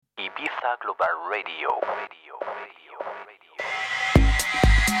Ibiza Global Radio.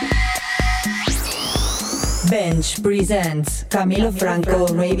 Bench presents Camilo Franco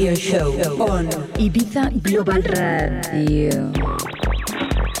Radio Show on Ibiza Global Radio.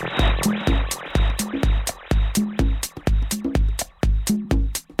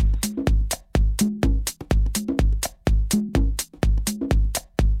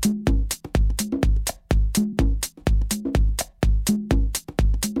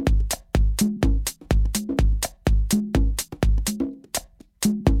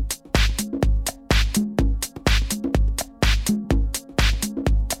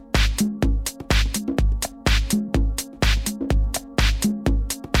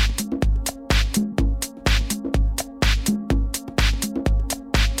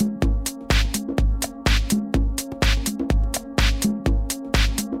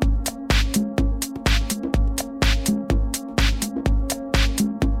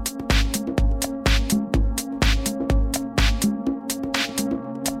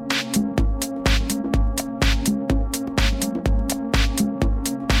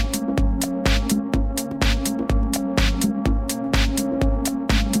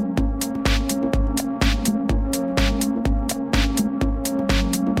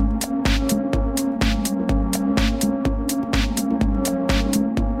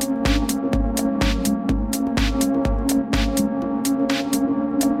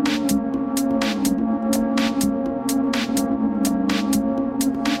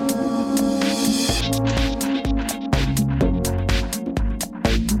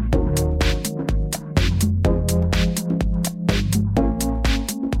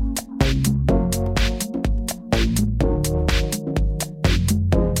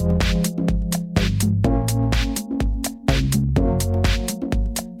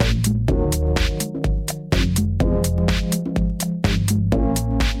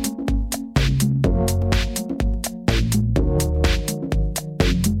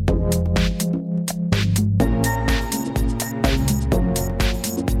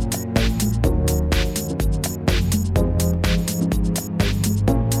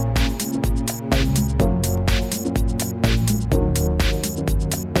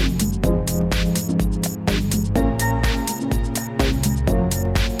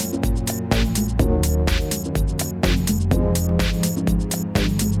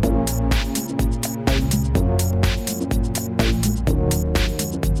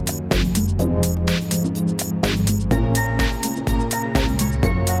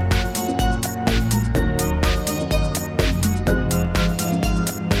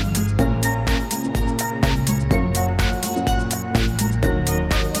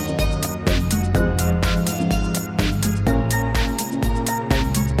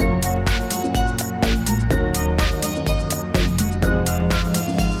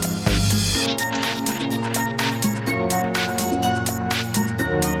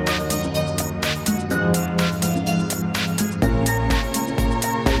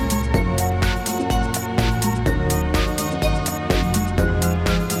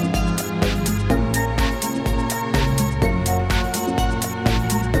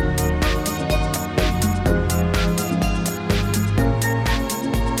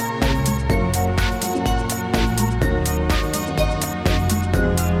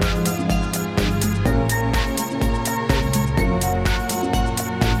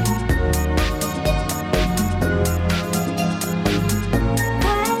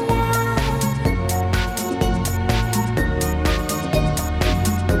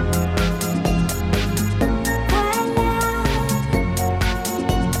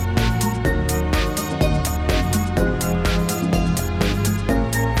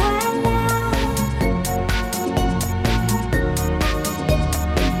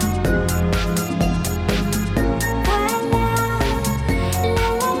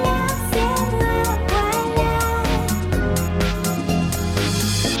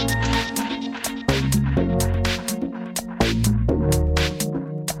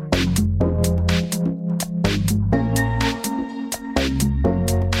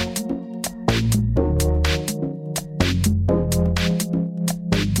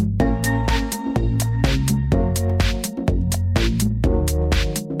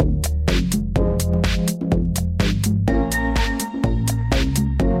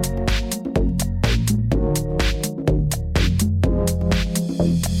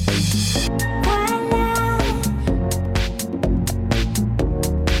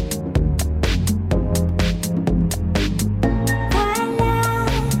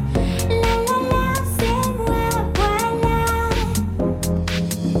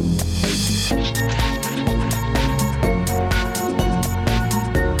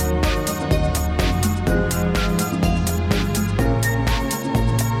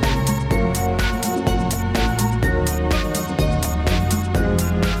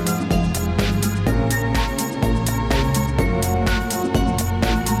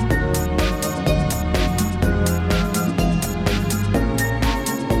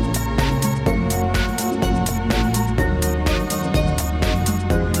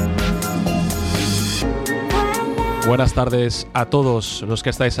 Buenas tardes a todos los que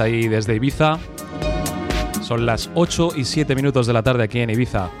estáis ahí desde Ibiza. Son las 8:07 de la tarde aquí en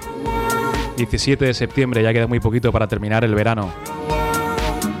Ibiza. 17 de septiembre, ya queda muy poquito para terminar el verano.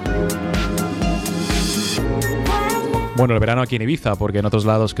 Bueno, el verano aquí en Ibiza, porque en otros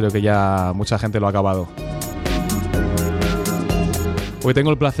lados creo que ya mucha gente lo ha acabado. Hoy tengo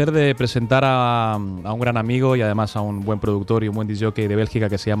el placer de presentar a un gran amigo y además a un buen productor y un buen disc-jockey de Bélgica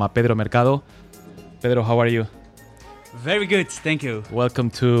que se llama Pedro Mercado. Pedro, how are you? Very good, thank you. Welcome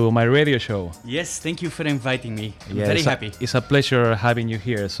to my radio show. Yes, thank you for inviting me. I'm Yeah, very happy. It's a pleasure having you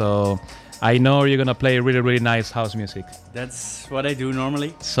here. So I know you're gonna play really nice house music. That's what I do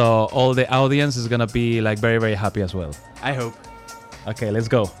normally. So all the audience is gonna be like very happy as well. I hope. Okay, let's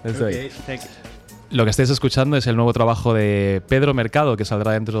go. Let's do it. Thank you. Lo que estáis escuchando es el nuevo trabajo de Pedro Mercado, que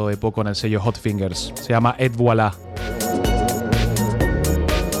saldrá dentro de poco en el sello Hot Fingers. Se llama Et Voilà.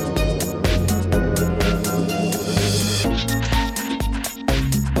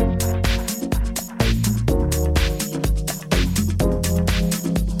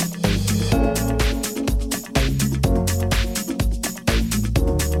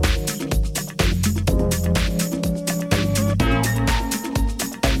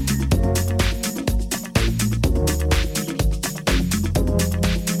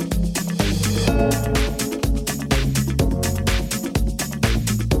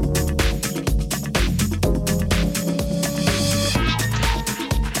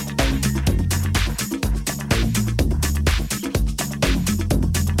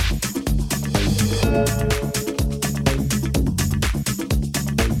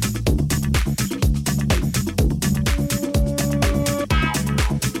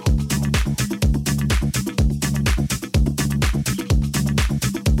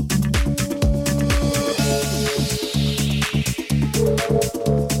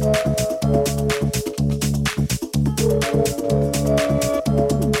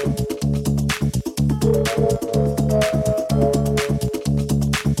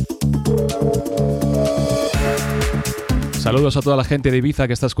 Saludos a toda la gente de Ibiza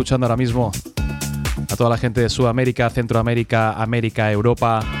que está escuchando ahora mismo, a toda la gente de Sudamérica, Centroamérica, América,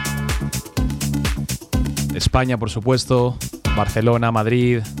 Europa, España, por supuesto, Barcelona,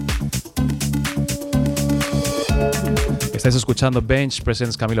 Madrid. Estáis escuchando Bench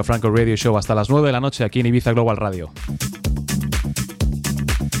Presents Camilo Franco Radio Show hasta las 9 de la noche aquí en Ibiza Global Radio.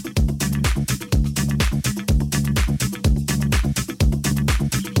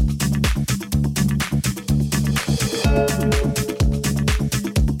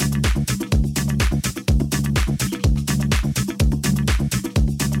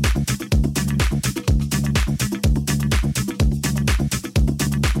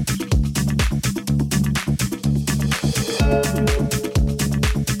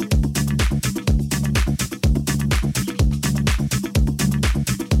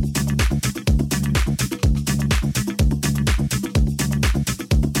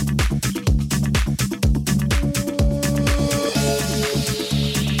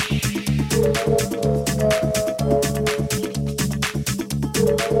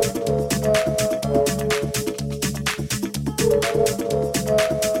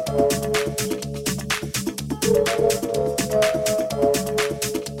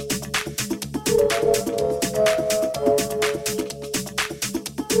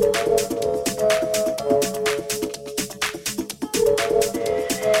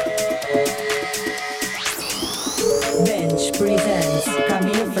 Bench presents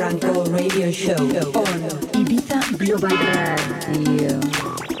Camilo Franco Radio Show on Ibiza Global Radio.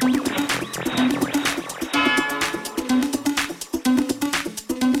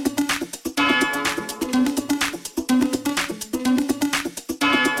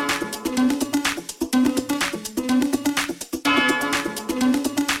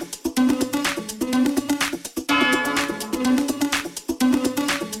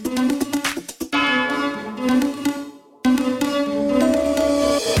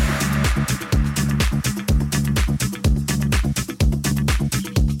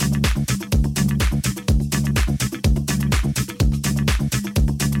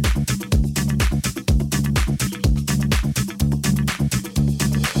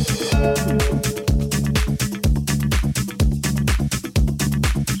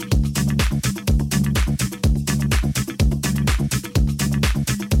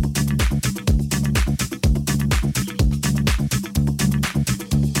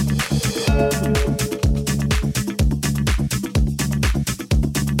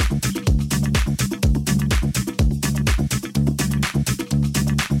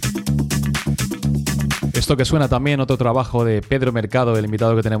 Esto que suena también, otro trabajo de Pedro Mercado, el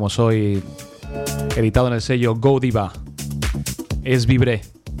invitado que tenemos hoy, editado en el sello Go Diva. Es Vibré.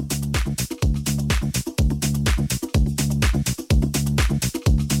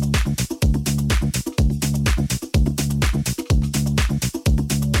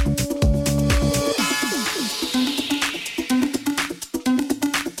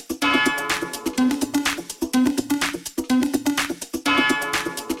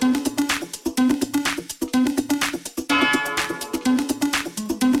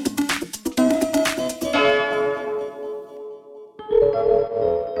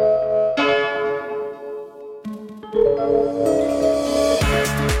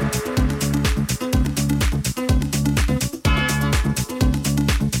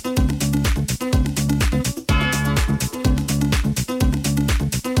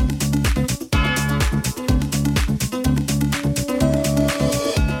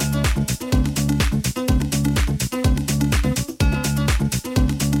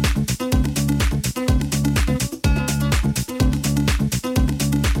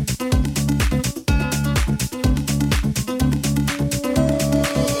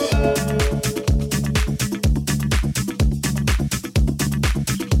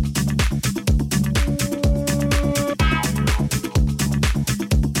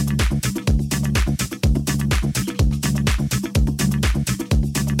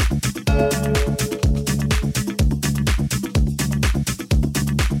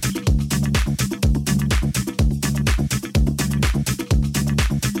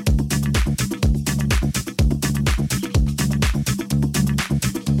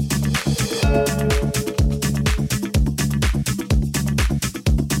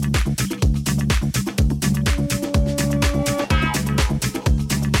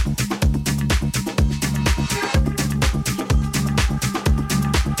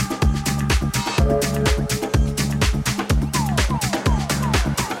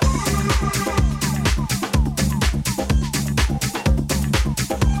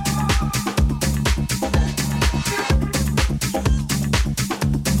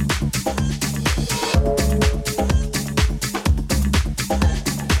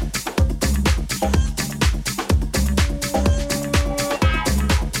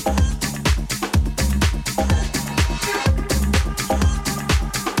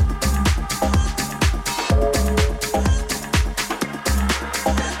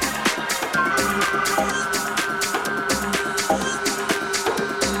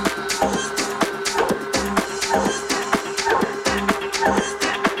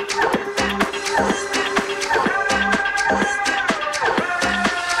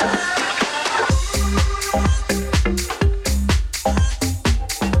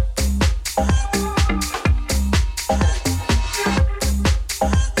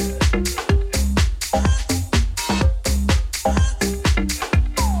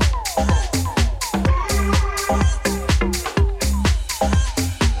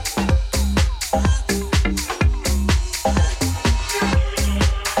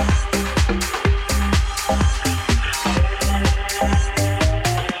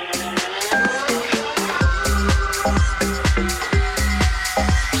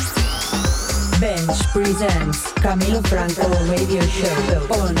 presents Camilo Franco Radio Show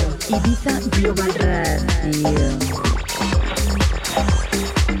on Ibiza Global Radio.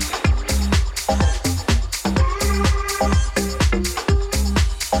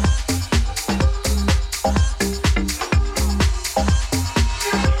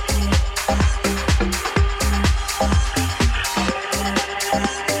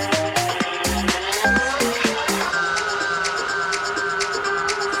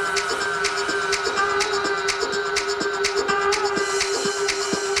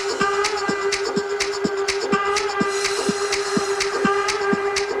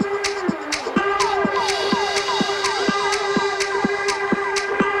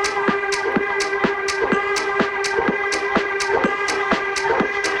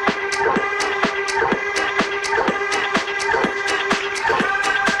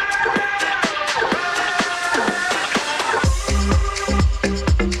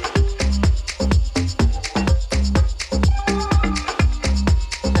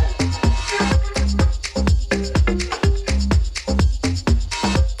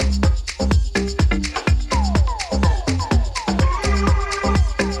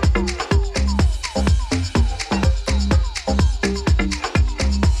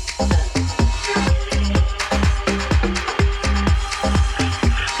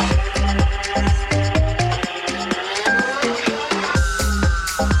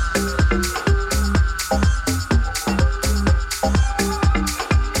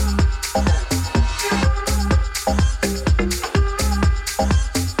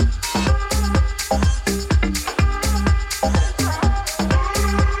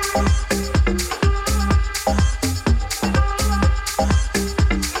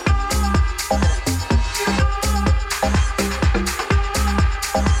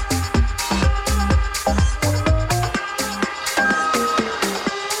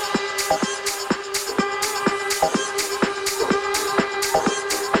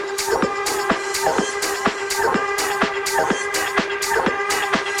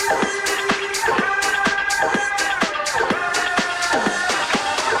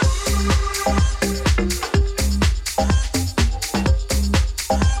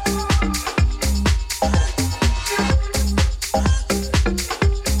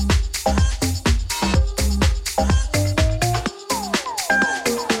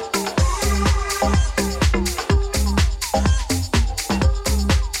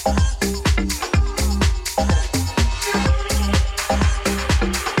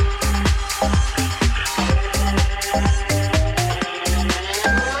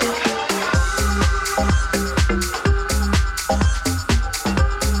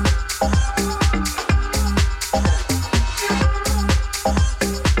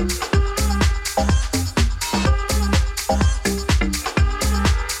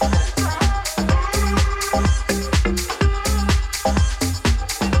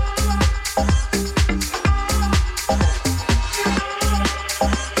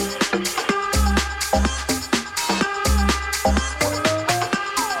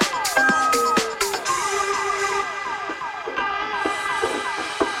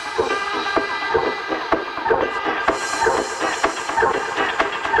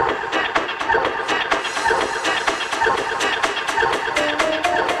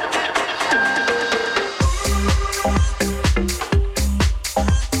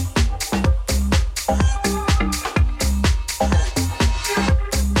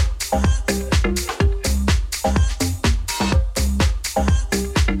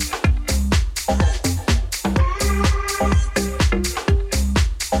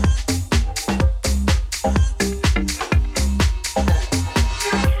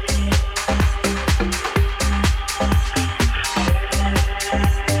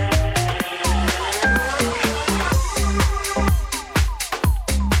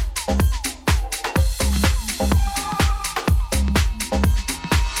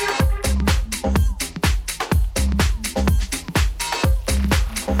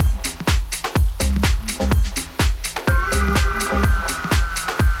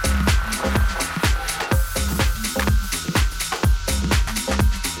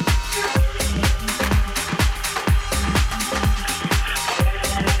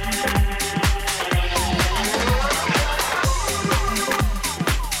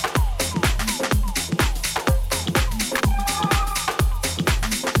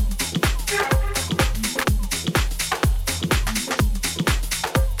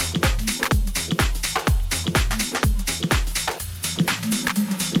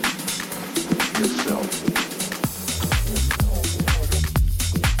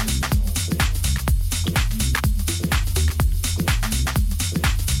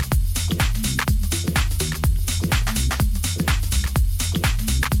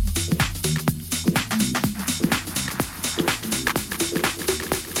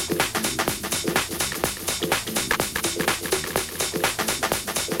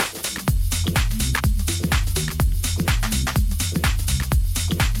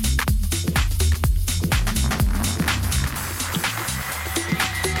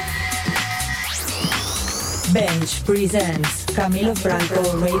 Bench presents Camilo Franco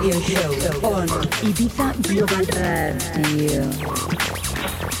Radio Show on Ibiza Global Radio.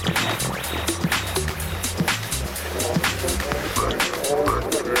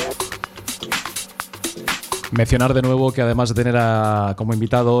 Mencionar de nuevo que además de tener como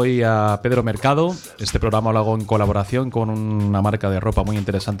invitado hoy a Pedro Mercado, este programa lo hago en colaboración con una marca de ropa muy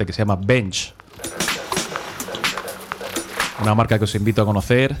interesante que se llama Bench. Una marca que os invito a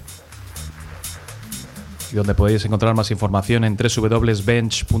conocer y donde podéis encontrar más información en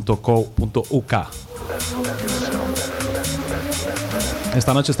www.bench.co.uk.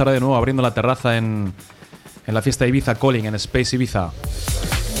 Esta noche estará de nuevo abriendo la terraza en la fiesta Ibiza Calling en Space Ibiza.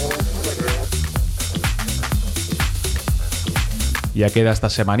 Ya queda esta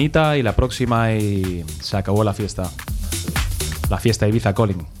semanita y la próxima y se acabó la fiesta. La fiesta Ibiza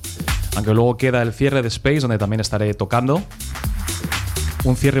Calling. Aunque luego queda el cierre de Space, donde también estaré tocando.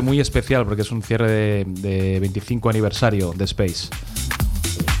 Un cierre muy especial porque es un cierre de 25 aniversario de Space.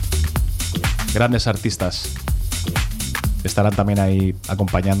 Grandes artistas estarán también ahí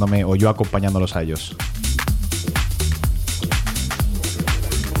acompañándome o yo acompañándolos a ellos.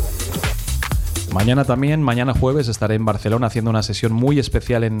 Mañana jueves, estaré en Barcelona haciendo una sesión muy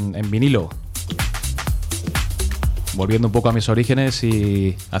especial en vinilo. Volviendo un poco a mis orígenes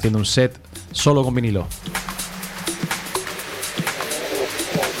y haciendo un set solo con vinilo.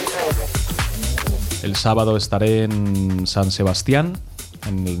 El sábado estaré en San Sebastián,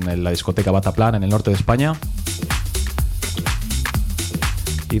 en la discoteca Bataplan, en el norte de España.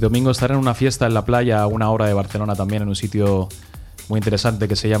 Y domingo estaré en una fiesta en la playa a 1 hora de Barcelona también, en un sitio muy interesante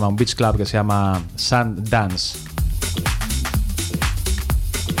que se llama, un beach club que se llama Sand Dance.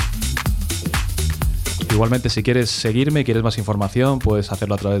 Igualmente, si quieres seguirme, quieres más información, puedes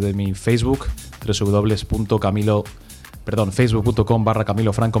hacerlo a través de mi Facebook,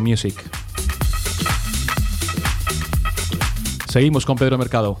 facebook.com/Camilo Franco Music. Seguimos con Pedro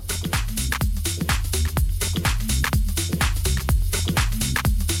Mercado.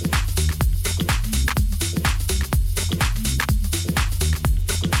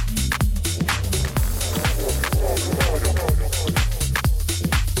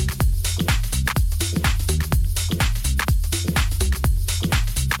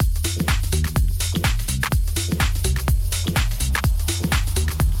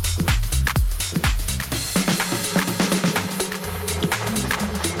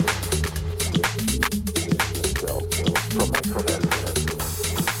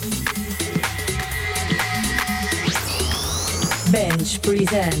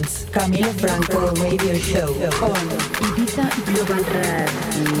 presents Camilo Franco Radio Show on Ibiza Global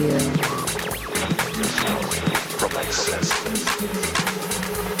Radio.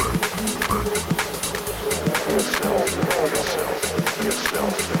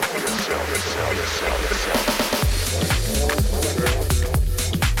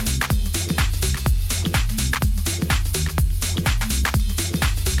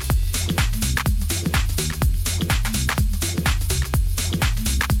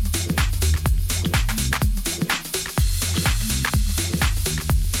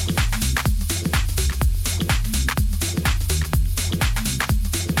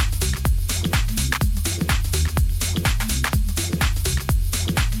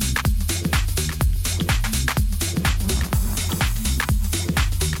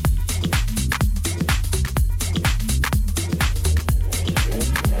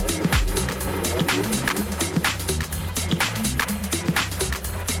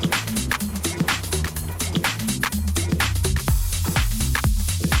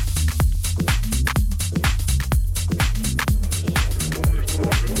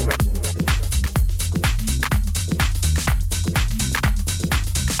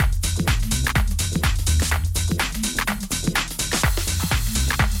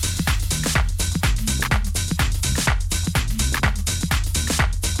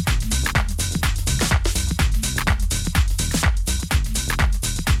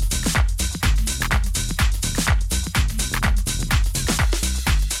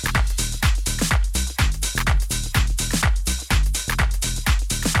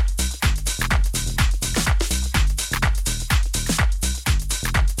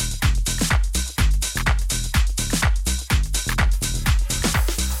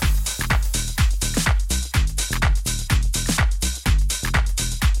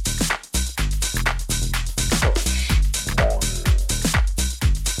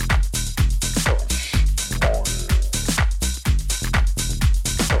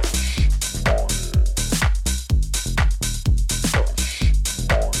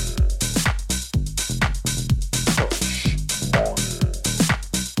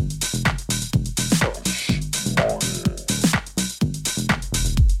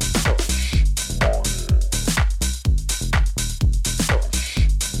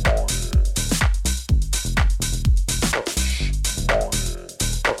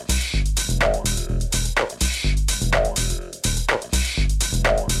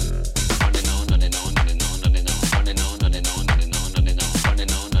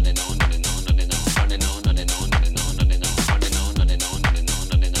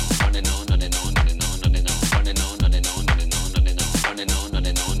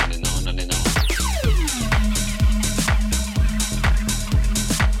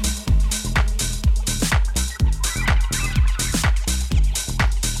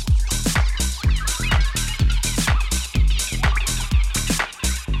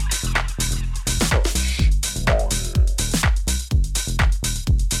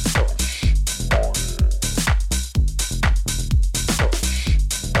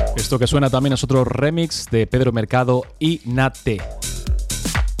 Esto que suena también es otro remix de Pedro, Mercado y Nate.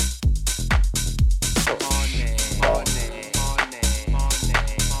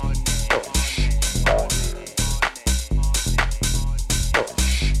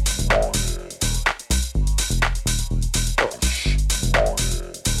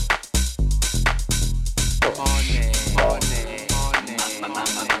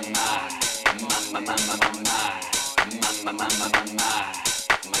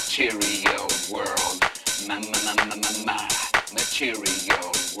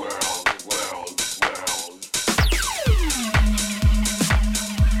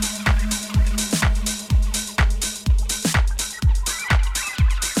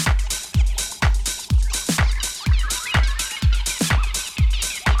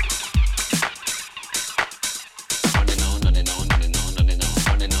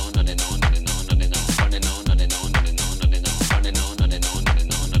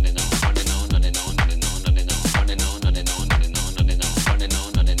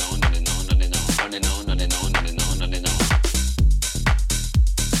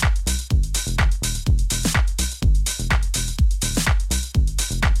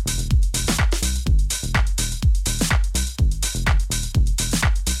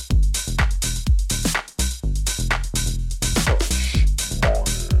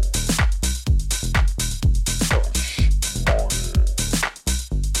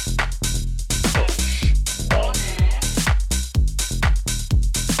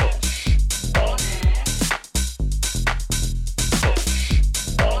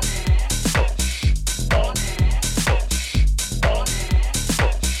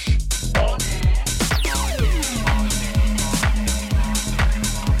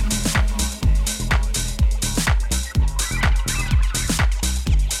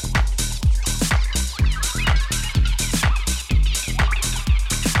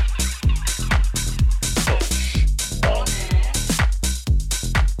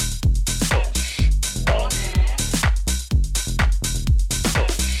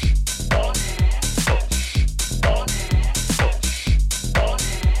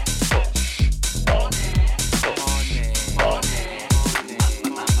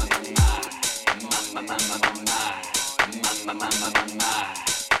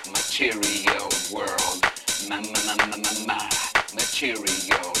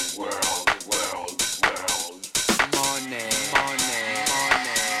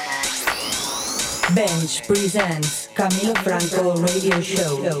 Bench presents Camilo Franco Radio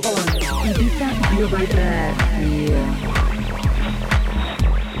Show on Ibiza Global Radio.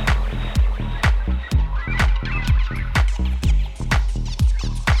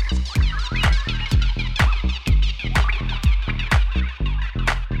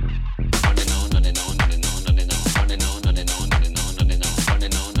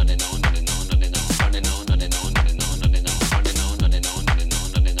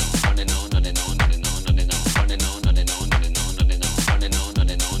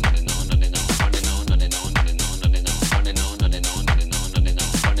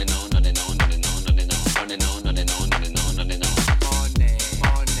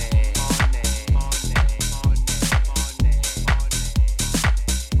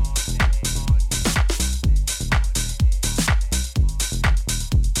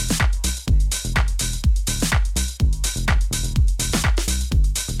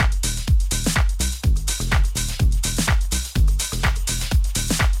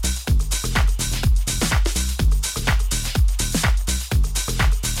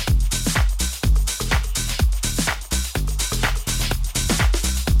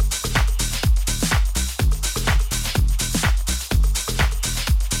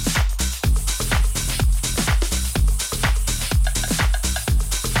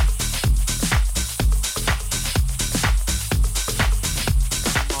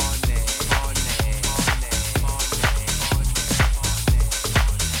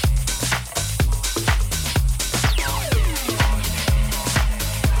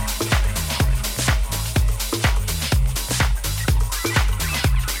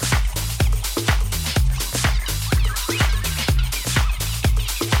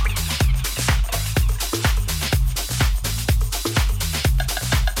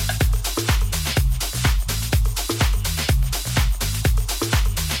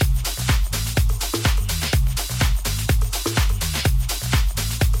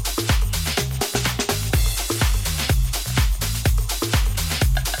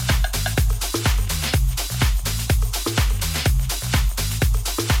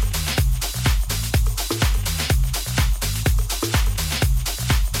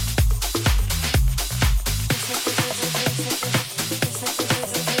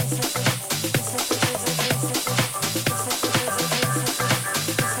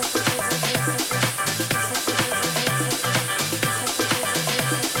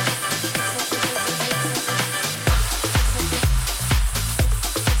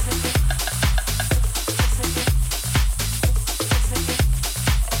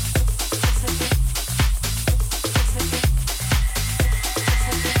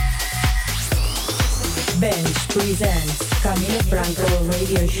 Bench presents Camilo Franco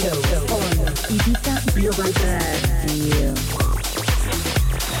Radio Show on Ibiza Global Radio.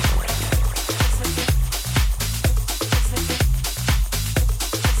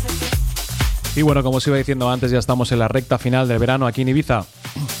 Y bueno, como os iba diciendo antes, ya estamos en la recta final del verano aquí en Ibiza.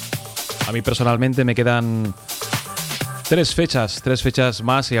 A mí personalmente me quedan tres fechas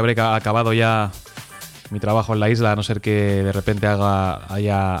más y habré acabado ya mi trabajo en la isla, a no ser que de repente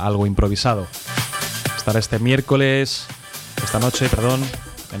haya algo improvisado. Estaré esta noche,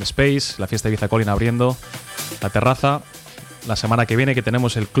 en Space, la fiesta de Ibiza Calling abriendo la terraza. La semana que viene que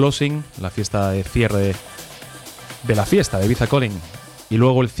tenemos el closing, la fiesta de cierre de la fiesta de Ibiza Calling. Y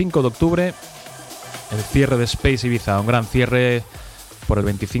luego el 5 de octubre, el cierre de Space Ibiza, un gran cierre por el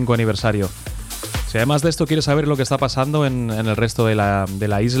 25 aniversario. Si además de esto quieres saber lo que está pasando en el resto de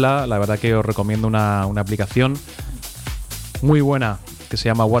la isla, la verdad que os recomiendo una aplicación muy buena que se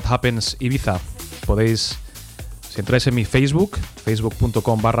llama What Happens Ibiza. Podéis, si entráis en mi Facebook,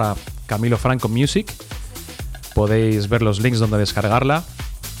 facebook.com/Camilo Franco Music, podéis ver los links donde descargarla.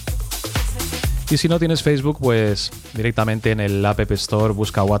 Y si no tienes Facebook, pues directamente en el App Store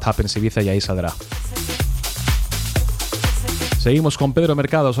busca What Happens Ibiza y ahí saldrá. Seguimos con Pedro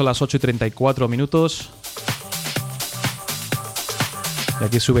Mercado, son las 8:34 minutos. Y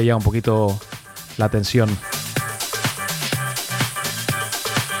aquí sube ya un poquito la tensión.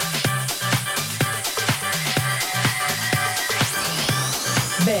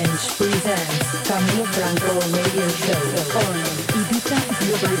 Bench presents Camilo Franco Radio Show on Ibiza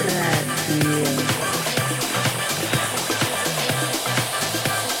Global Radio.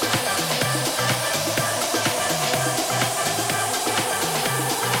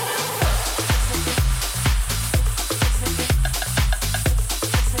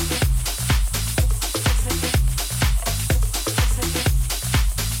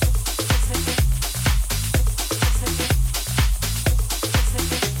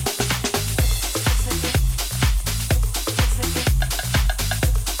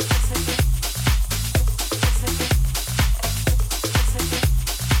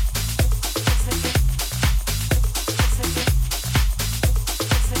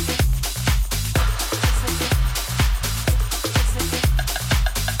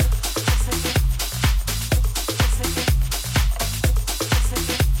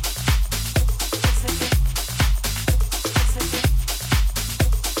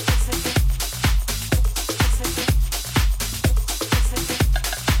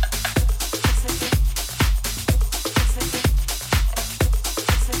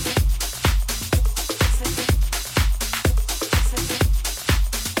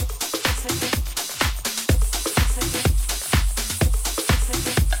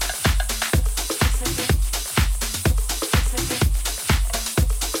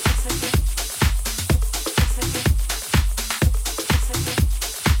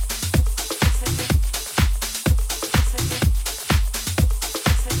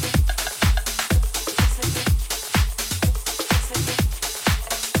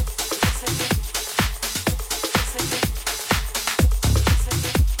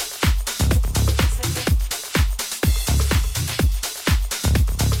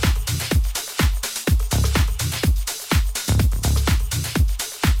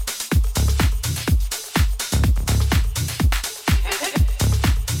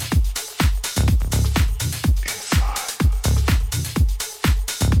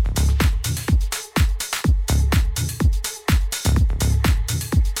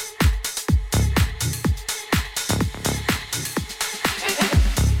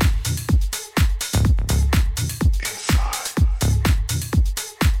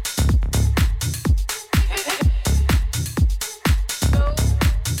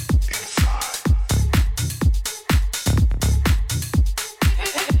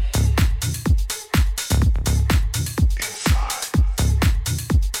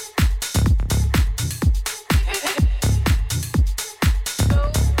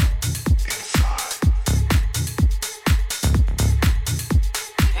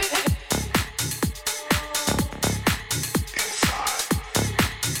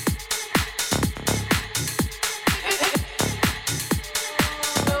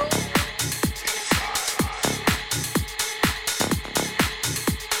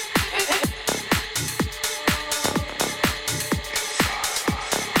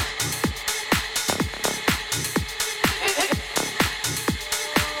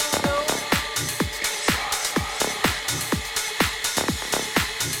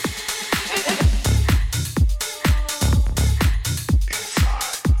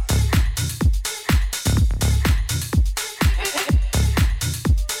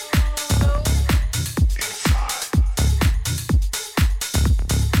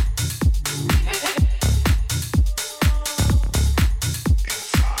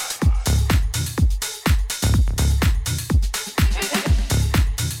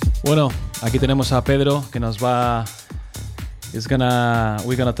 Bueno, aquí tenemos a Pedro que nos va.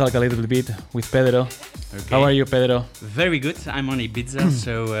 We're gonna talk a little bit with Pedro. Okay. How are you, Pedro? Very good. I'm on Ibiza,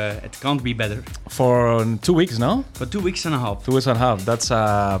 so it can't be better. For 2 weeks, no? For 2 weeks and a half. 2 weeks and a half. That's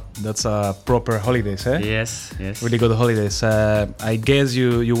a proper holidays, eh? Yes, yes. Really good holidays. I guess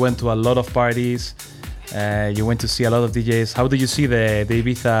you went to a lot of parties. You went to see a lot of DJs. How do you see the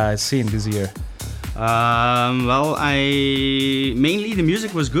Ibiza scene this year? Well, mainly the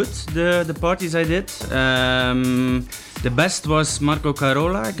music was good. The parties I did. The best was Marco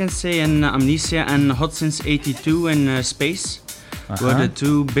Carola, I can say, and Amnesia, and Hot Since '82 and Space were the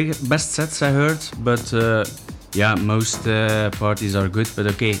two best sets I heard. But yeah, most parties are good. But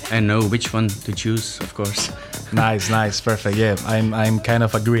okay, I know which one to choose, of course. Nice, perfect. Yeah, I'm kind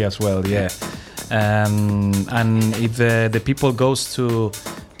of agree as well. Yeah, and if the people goes to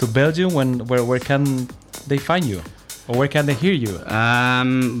Belgium, where can they find you? Or where can they hear you?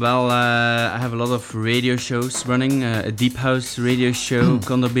 Well, I have a lot of radio shows running. A deep house radio show,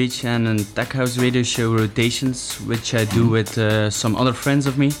 Condo Beach, and a tech house radio show, Rotations, which I do with some other friends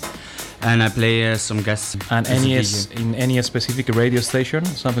of me. And I play some guests. And in any specific radio station,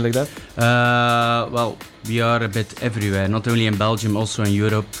 something like that? Well, we are a bit everywhere, not only in Belgium, also in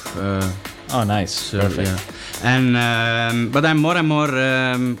Europe. Oh, nice. So, perfect. Yeah. And but I'm more and more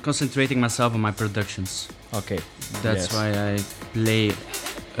concentrating myself on my productions. Okay. That's why I play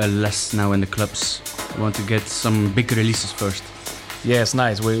less now in the clubs. I want to get some big releases first. Yes,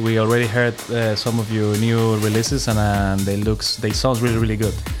 nice. We already heard some of your new releases, and they sound really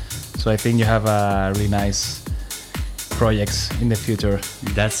good. So I think you have really nice projects in the future.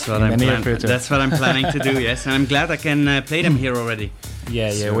 That's what I'm planning to do. Yes, and I'm glad I can play them here already.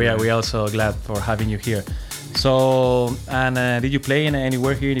 Yeah. So, we are also glad for having you here. So, and did you play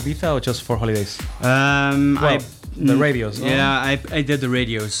anywhere here in Ibiza or just for holidays? The radios. Yeah, I did the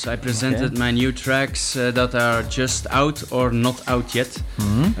radios. I presented my new tracks that are just out or not out yet.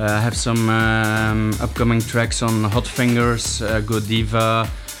 Mm-hmm. I have some upcoming tracks on Hot Fingers, Godiva,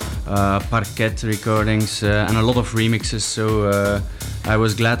 Parquet recordings, and a lot of remixes. So I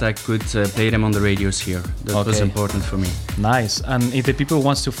was glad I could play them on the radios here. That was important for me. Nice. And if the people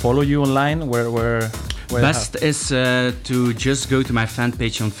wants to follow you online, where best is to just go to my fan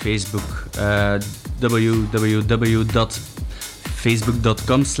page on Facebook,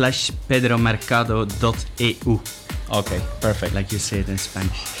 www.facebook.com/pedromercado.eu. Okay, perfect. Like you say it in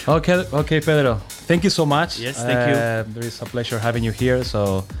Spanish. Okay, Pedro. Thank you so much. Yes, thank you. There is a pleasure having you here,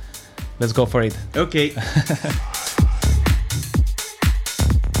 so let's go for it. Okay.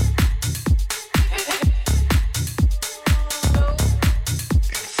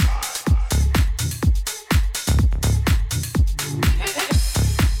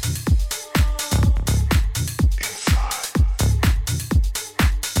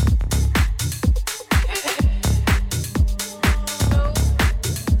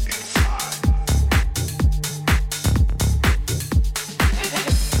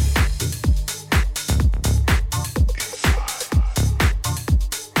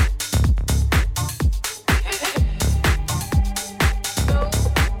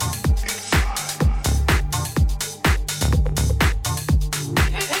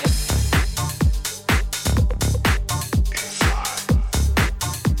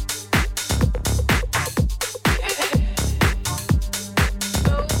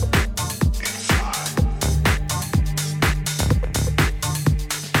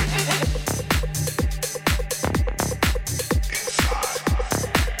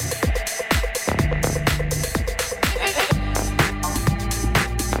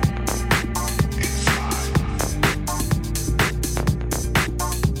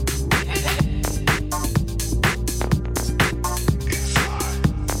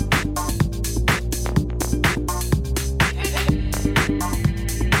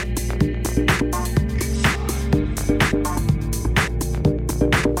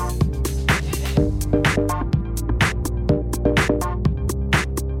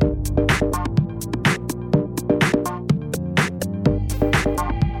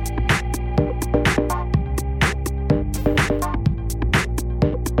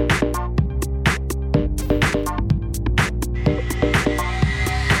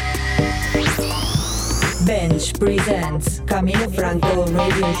 Presents Camilo Franco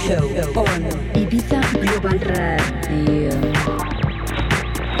Radio Show on Ibiza Global Radio.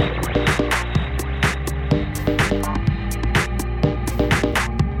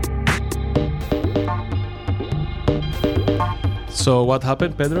 So what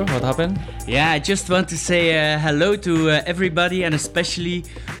happened, Pedro? What happened? Yeah, I just want to say hello to everybody, and especially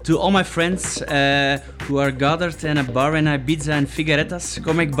to all my friends who are gathered in a bar in Ibiza and Figueretas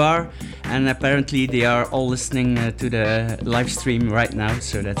comic bar, and apparently they are all listening to the live stream right now,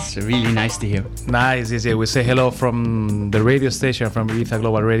 so that's really nice to hear. Nice, yes, yeah. We say hello from the radio station, from Ibiza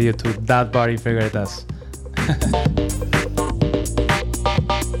Global Radio, to that bar in Figueretas.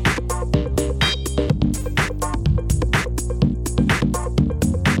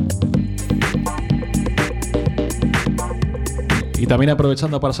 Y también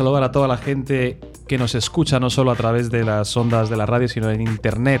aprovechando para saludar a toda la gente que nos escucha no solo a través de las ondas de la radio, sino en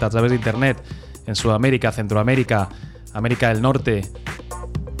internet, a través de internet, en Sudamérica, Centroamérica, América del Norte,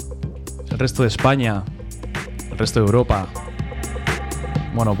 el resto de España, el resto de Europa.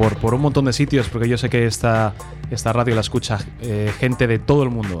 Bueno, por un montón de sitios, porque yo sé que esta radio la escucha gente de todo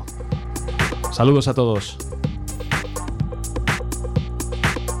el mundo. Saludos a todos.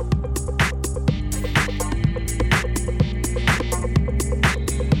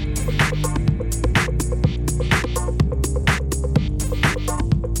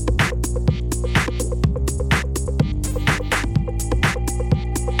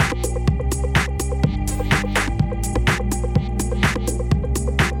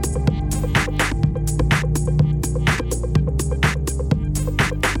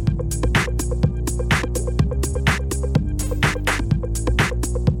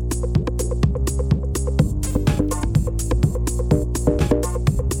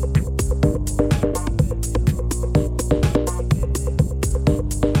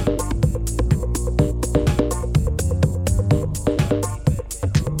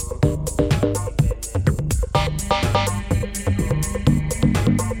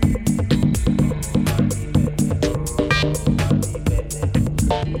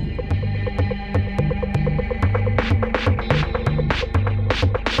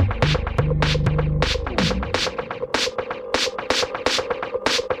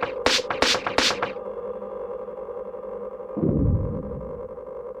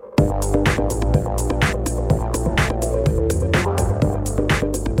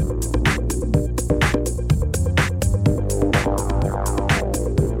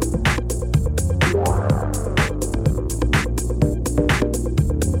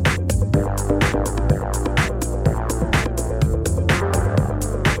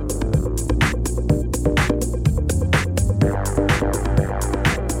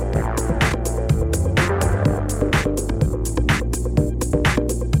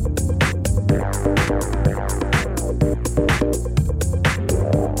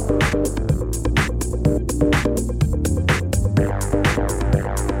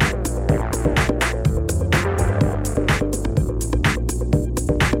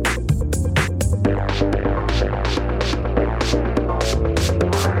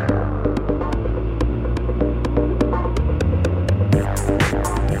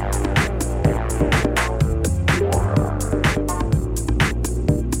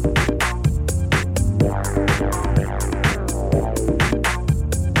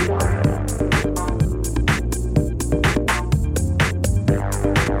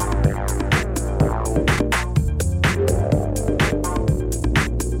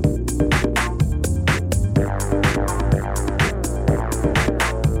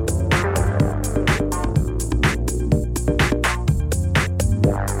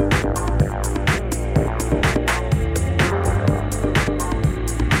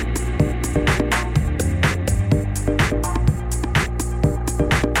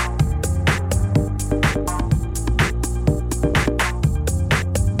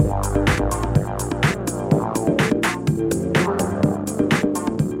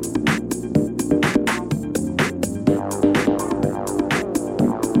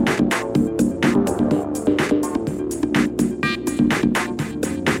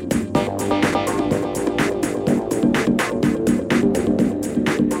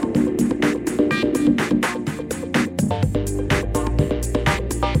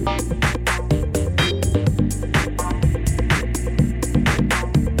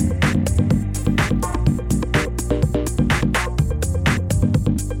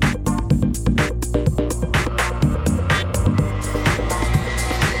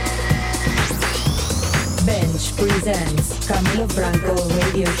 presents Camilo Franco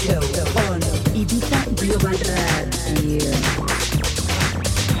Radio Show on Ibiza Global Radio.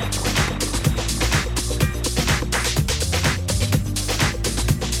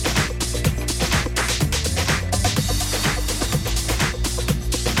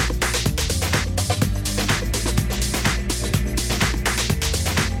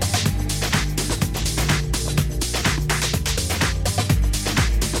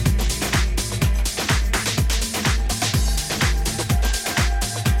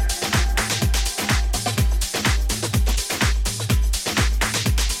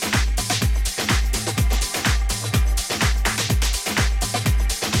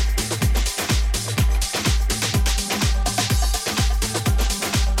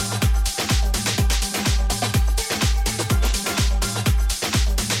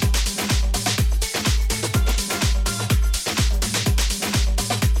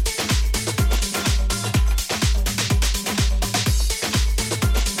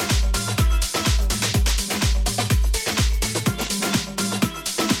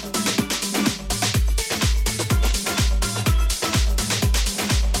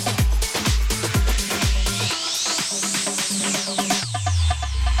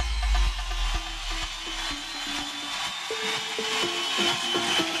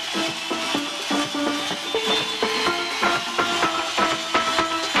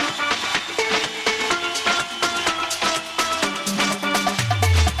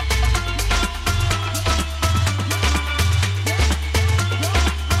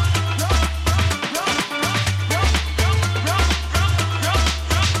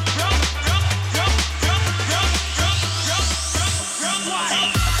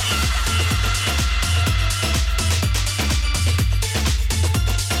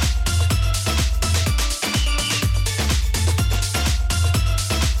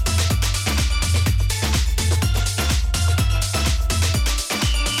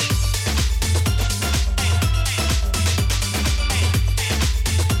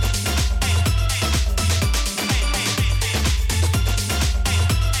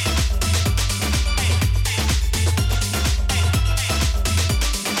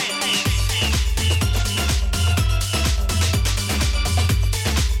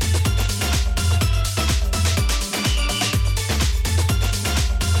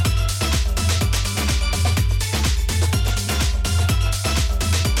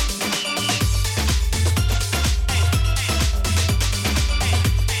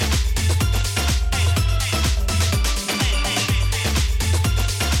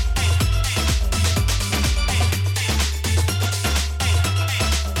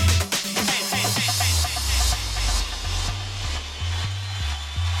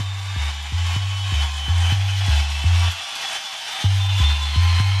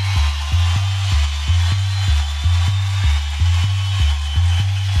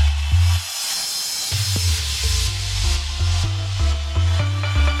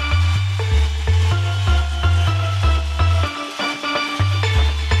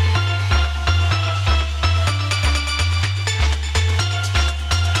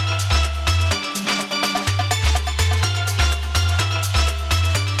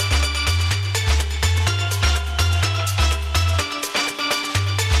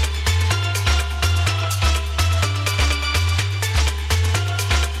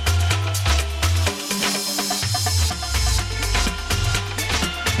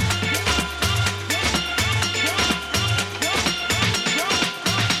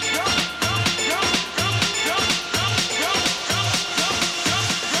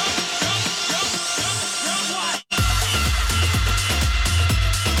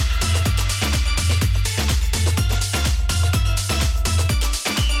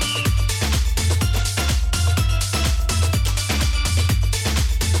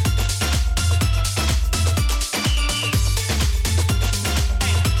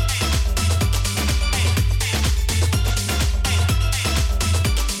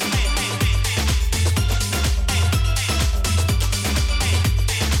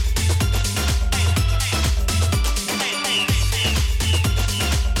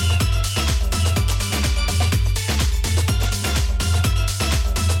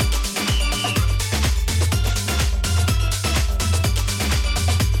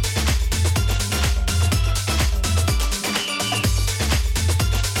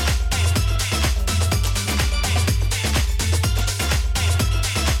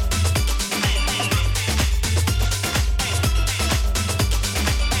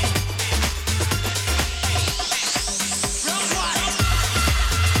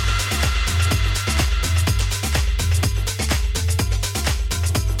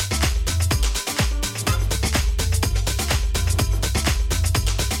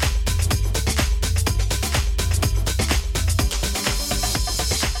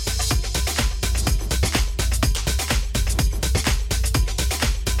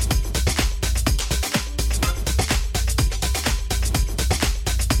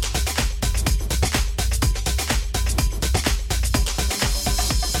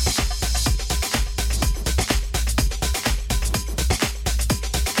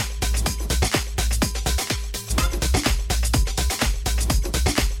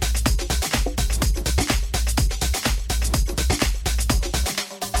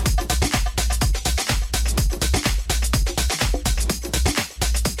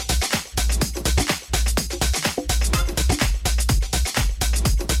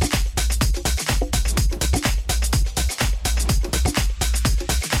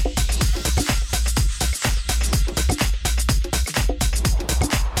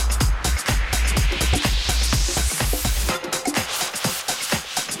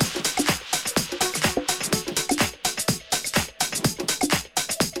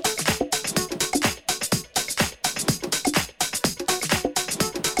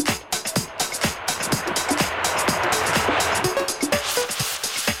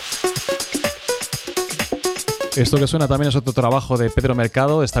 Esto que suena también es otro trabajo de Pedro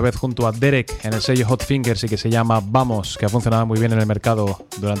Mercado, esta vez junto a Derek en el sello Hot Fingers y que se llama Vamos, que ha funcionado muy bien en el mercado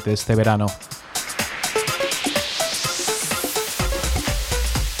durante este verano.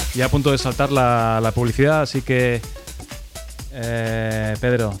 Ya a punto de saltar la publicidad, así que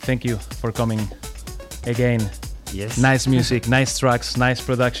Pedro, thank you for coming again. Yes. Nice music, nice tracks, nice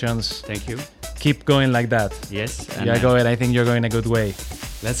productions. Thank you. Keep going like that. Yes. Yeah, go ahead. I think you're going a good way.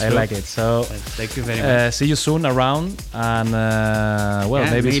 Let's I go. like it. So, thank you very much. see you soon around, and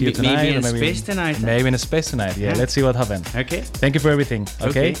maybe see you tonight. Maybe in or space tonight. Maybe in space tonight. Yeah, let's see what happens. Okay. Thank you for everything.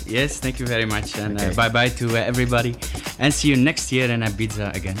 Okay. Yes, thank you very much, and Okay. bye bye to everybody, and see you next year in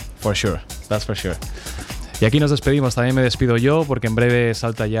Ibiza again. For sure. That's for sure. Y aquí nos despedimos. También me despido yo porque en breve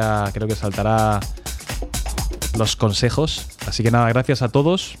creo que saltará los consejos. Así que nada, gracias a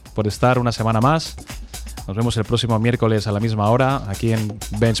todos por estar una semana más. Nos vemos el próximo miércoles a la misma hora aquí en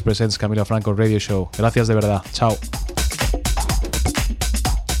Bench Presents Camilo Franco Radio Show. Gracias de verdad. Chao.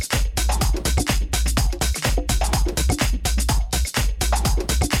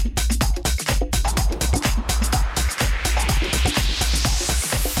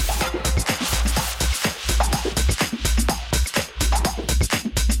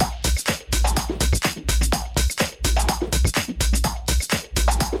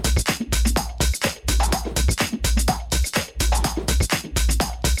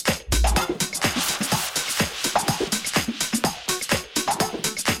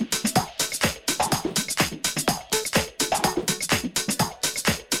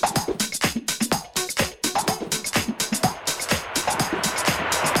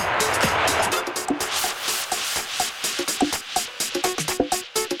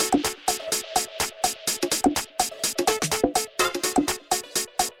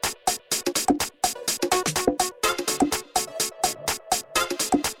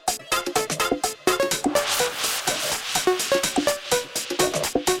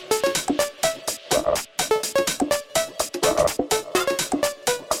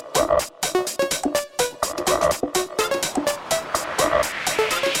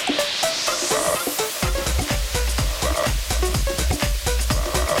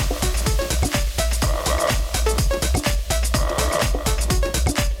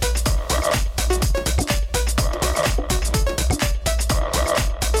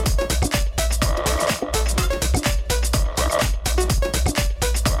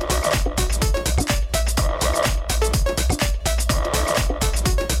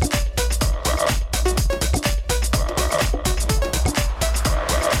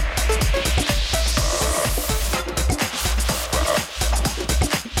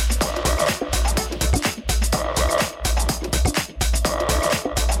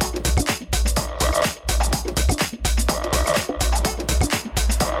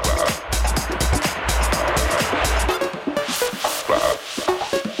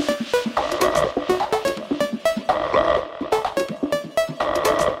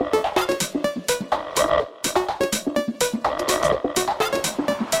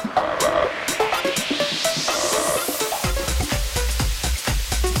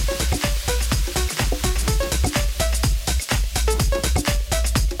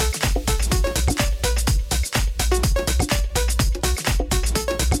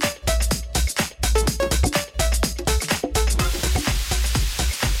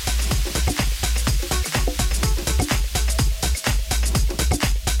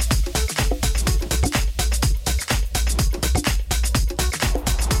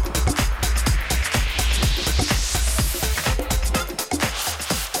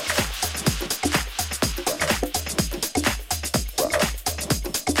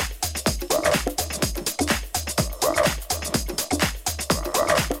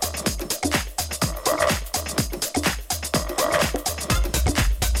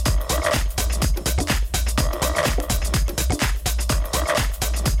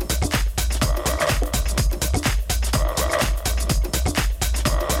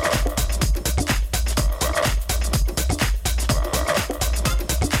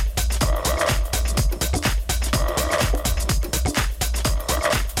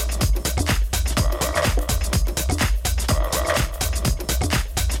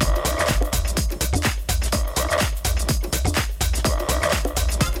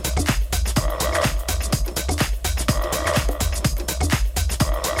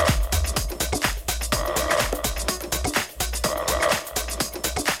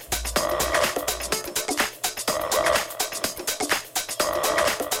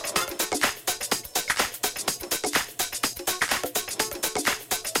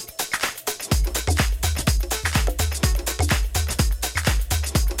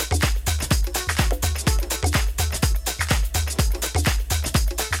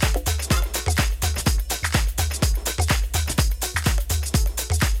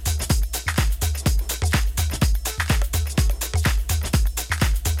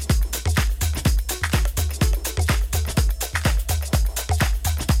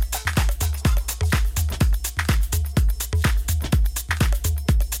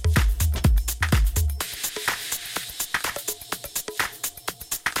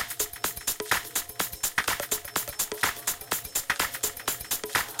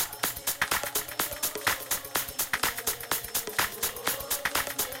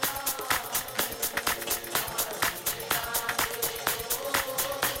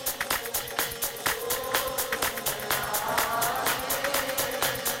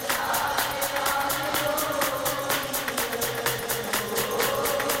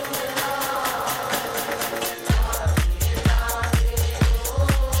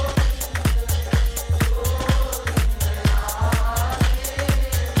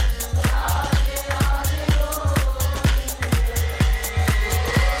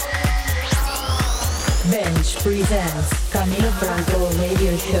 Bench presents Camilo Franco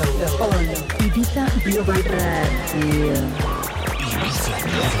Radio Show on Ibiza Global Radio. Ibiza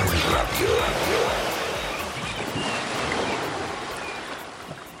Global Radio.